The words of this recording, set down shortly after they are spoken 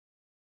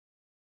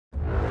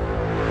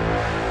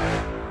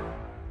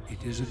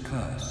It is a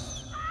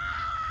curse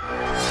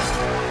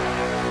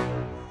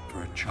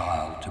for a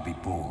child to be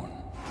born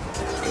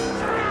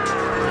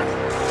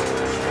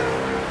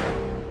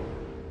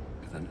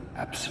with an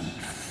absent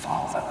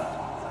father.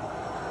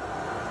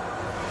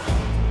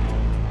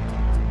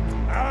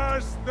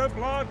 As the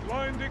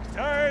bloodline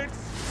dictates,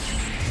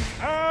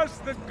 as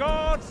the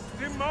gods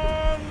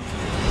demand,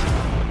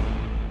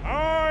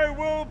 I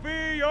will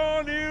be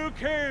your new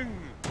king.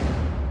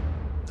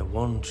 The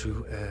one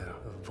true heir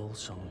of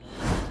Volsung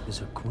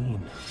is a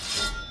queen,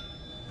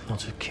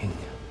 not a king.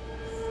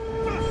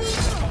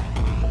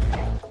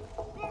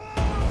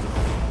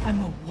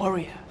 I'm a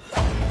warrior.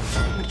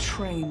 A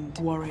trained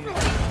warrior.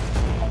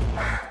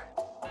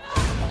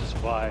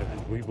 Survive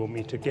and we will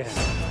meet again.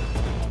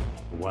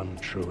 One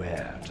true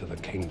heir to the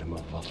kingdom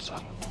of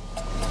Volsung.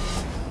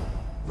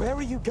 Where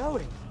are you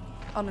going?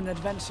 On an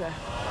adventure.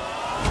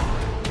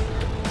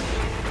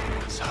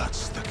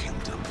 Search the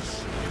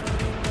kingdoms.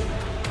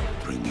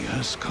 Bring me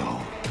her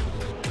skull.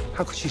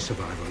 How could she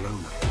survive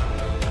alone?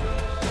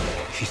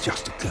 She's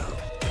just a girl.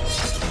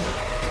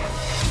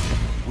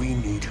 We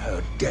need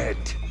her dead.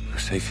 You're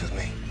safe with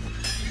me.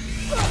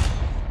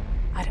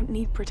 I don't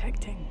need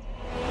protecting.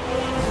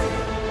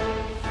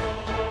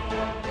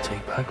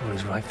 Take back what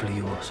is rightfully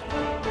yours.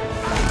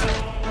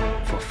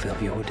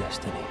 Fulfill your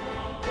destiny.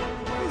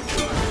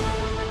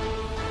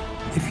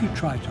 If you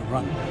try to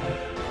run,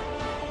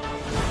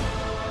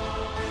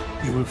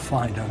 you will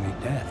find only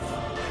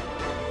death.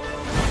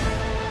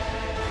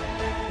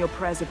 Your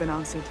prayers have been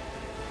answered.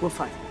 We'll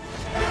fight.